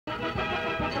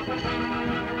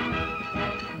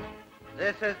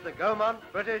This is the Gaumont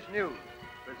British News,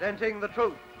 presenting the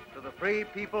truth to the free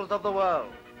peoples of the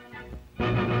world.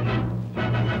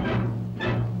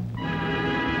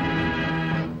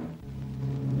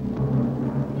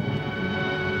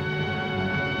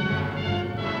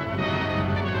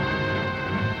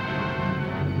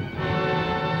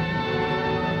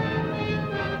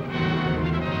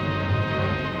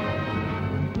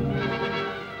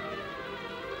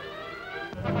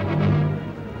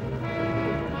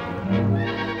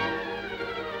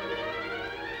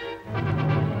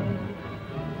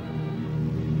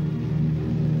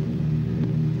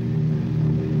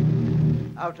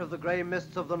 Out of the grey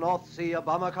mists of the North Sea, a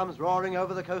bomber comes roaring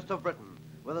over the coast of Britain,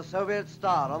 with a Soviet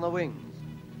star on the wings.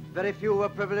 Very few were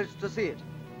privileged to see it,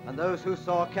 and those who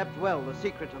saw kept well the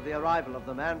secret of the arrival of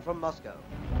the man from Moscow.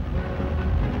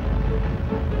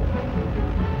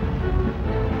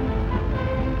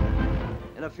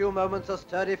 In a few moments, a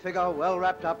sturdy figure, well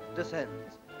wrapped up,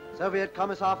 descends. Soviet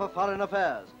Commissar for Foreign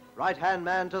Affairs, right-hand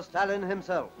man to Stalin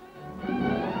himself.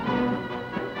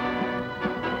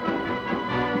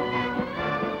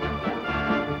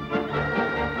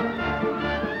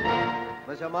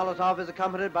 Monsieur Molotov is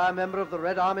accompanied by a member of the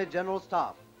Red Army General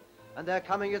Staff, and their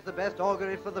coming is the best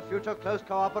augury for the future close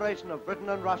cooperation of Britain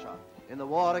and Russia in the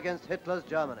war against Hitler's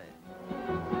Germany.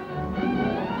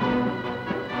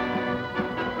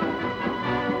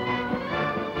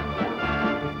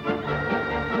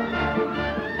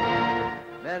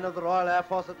 Men of the Royal Air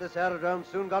Force at this aerodrome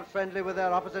soon got friendly with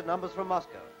their opposite numbers from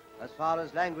Moscow, as far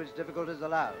as language difficulties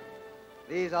allowed.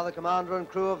 These are the commander and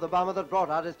crew of the bomber that brought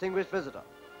our distinguished visitor.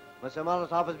 Monsieur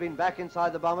Molotov has been back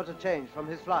inside the bomber to change from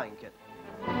his flying kit.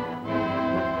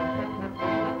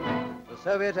 The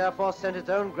Soviet Air Force sent its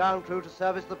own ground crew to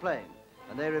service the plane,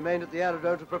 and they remained at the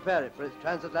aerodrome to prepare it for its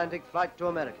transatlantic flight to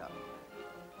America.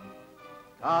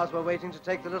 Cars were waiting to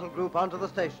take the little group onto the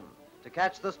station, to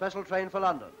catch the special train for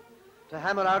London, to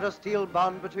hammer out a steel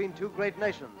bond between two great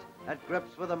nations at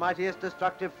grips with the mightiest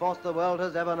destructive force the world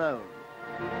has ever known.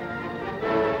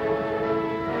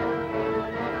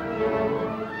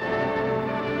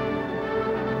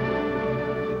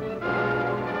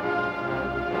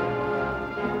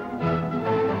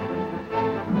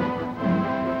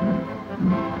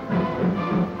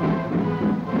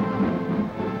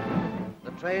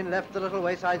 The train left the little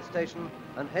wayside station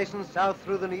and hastened south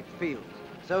through the neat fields,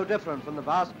 so different from the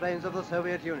vast plains of the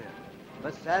Soviet Union,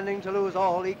 but standing to lose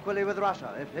all equally with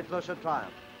Russia if Hitler should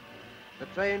triumph. The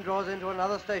train draws into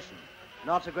another station,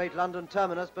 not a great London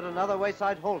terminus, but another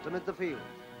wayside halt amid the fields.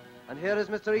 And here is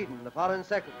Mr. Eden, the Foreign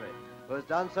Secretary, who has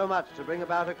done so much to bring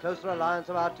about a closer alliance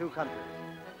of our two countries.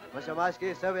 Monsieur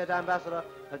Maisky, Soviet ambassador,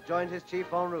 had joined his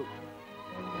chief en route.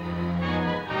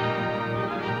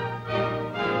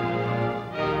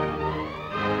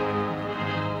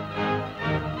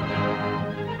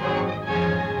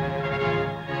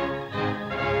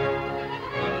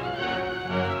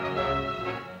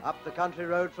 Up the country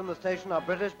road from the station are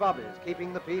British bobbies,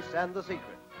 keeping the peace and the secret.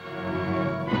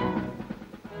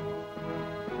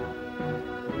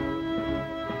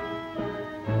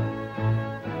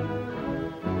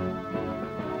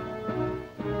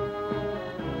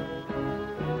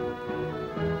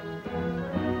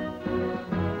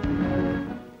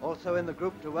 Also in the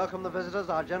group to welcome the visitors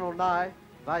are General Nye,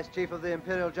 Vice Chief of the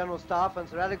Imperial General Staff, and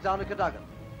Sir Alexander Cadogan,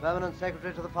 Permanent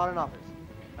Secretary to the Foreign Office,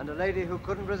 and a lady who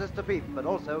couldn't resist a peep, but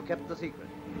also kept the secret.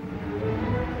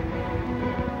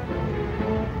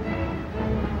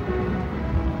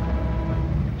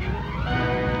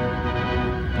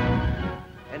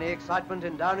 Any excitement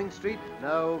in Downing Street?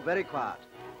 No, very quiet.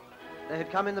 They had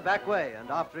come in the back way, and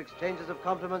after exchanges of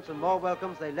compliments and more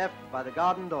welcomes, they left by the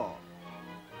garden door.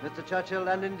 Mr. Churchill,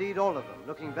 and indeed all of them,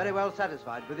 looking very well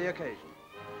satisfied with the occasion.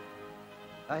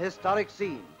 A historic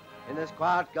scene in this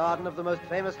quiet garden of the most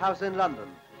famous house in London,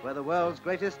 where the world's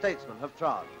greatest statesmen have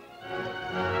trod.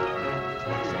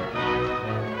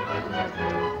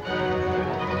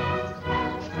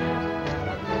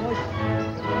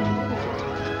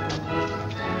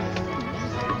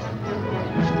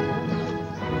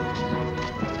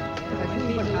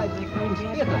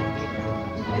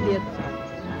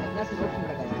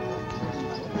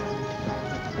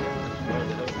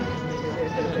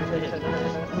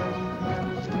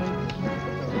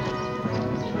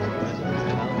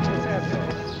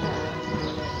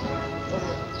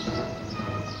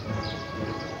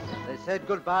 They said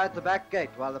goodbye at the back gate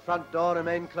while the front door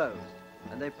remained closed,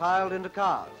 and they piled into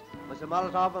cars, Mr.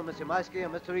 Molotov and Mr. Maisky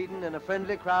and Mr. Eden in a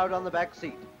friendly crowd on the back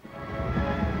seat.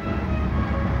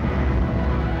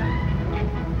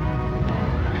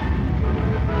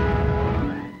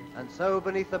 And so,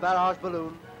 beneath the barrage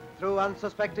balloon, through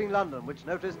unsuspecting London, which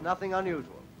noticed nothing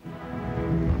unusual.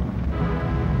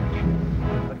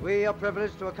 But we are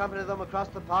privileged to accompany them across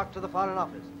the park to the Foreign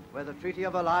Office, where the Treaty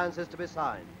of Alliance is to be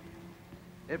signed.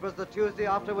 It was the Tuesday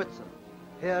after Whitsun,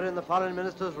 here in the Foreign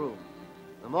Minister's room.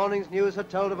 The morning's news had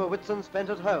told of a Whitsun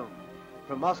spent at home.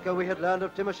 From Moscow we had learned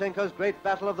of Timoshenko's great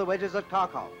battle of the wedges at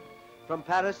Kharkov. From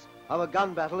Paris, of a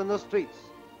gun battle in the streets.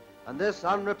 And this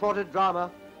unreported drama,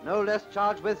 no less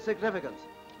charged with significance.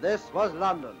 This was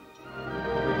London.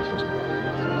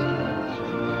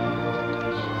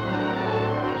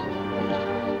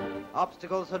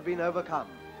 Obstacles had been overcome.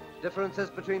 Differences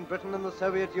between Britain and the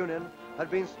Soviet Union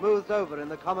had been smoothed over in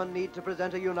the common need to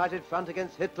present a united front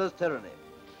against Hitler's tyranny.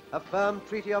 A firm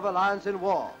treaty of alliance in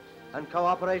war and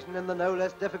cooperation in the no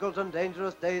less difficult and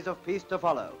dangerous days of peace to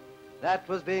follow. That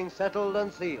was being settled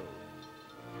and sealed.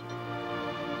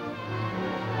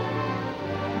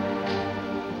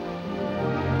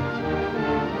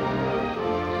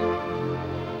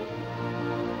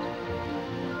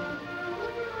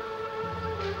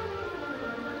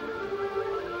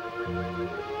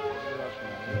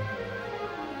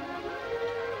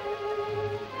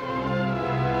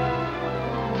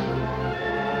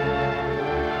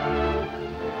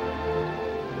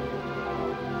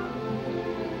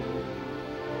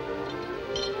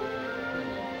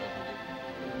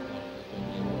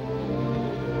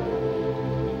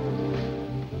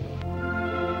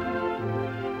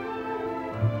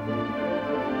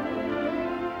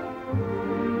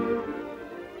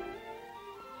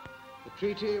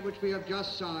 The treaty which we have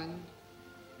just signed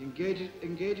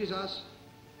engages us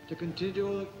to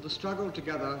continue the struggle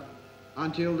together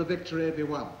until the victory be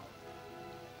won.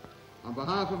 On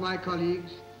behalf of my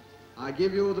colleagues, I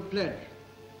give you the pledge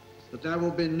that there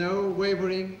will be no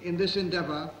wavering in this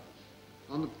endeavor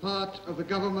on the part of the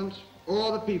government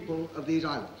or the people of these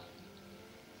islands.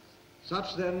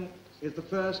 Such then is the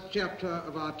first chapter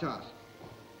of our task,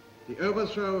 the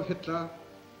overthrow of Hitler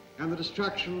and the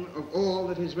destruction of all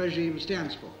that his regime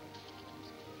stands for.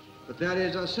 But there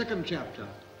is a second chapter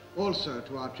also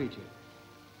to our treaty.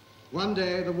 One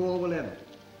day the war will end.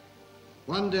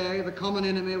 One day the common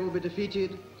enemy will be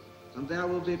defeated and there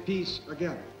will be peace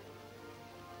again.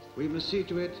 We must see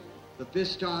to it that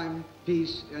this time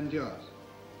peace endures.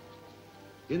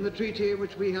 In the treaty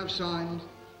which we have signed,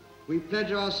 we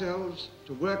pledge ourselves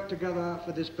to work together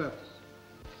for this purpose.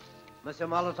 Monsieur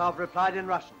Molotov replied in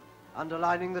Russian,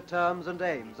 underlining the terms and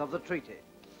aims of the treaty.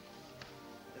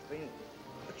 Господин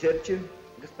Churchill,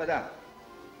 господа,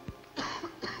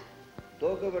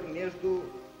 договор между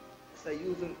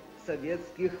Союзом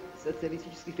Советских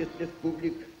Социалистических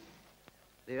Республик.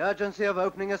 The urgency of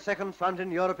opening a second front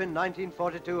in Europe in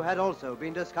 1942 had also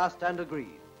been discussed and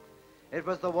agreed. It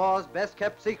was the war's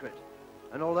best-kept secret,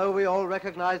 and although we all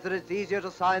recognize that it's easier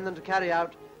to sign than to carry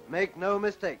out, make no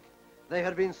mistake, they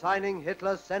had been signing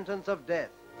Hitler's sentence of death.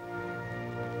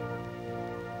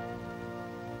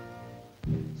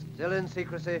 Still in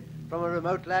secrecy, from a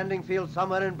remote landing field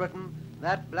somewhere in Britain,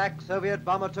 that black Soviet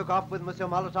bomber took off with Monsieur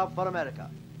Molotov for America,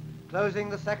 closing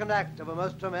the second act of a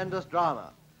most tremendous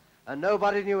drama. And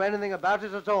nobody knew anything about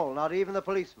it at all, not even the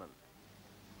policeman.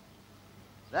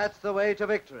 That's the way to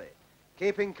victory,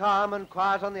 keeping calm and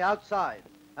quiet on the outside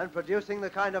and producing the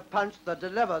kind of punch that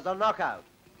delivers a knockout.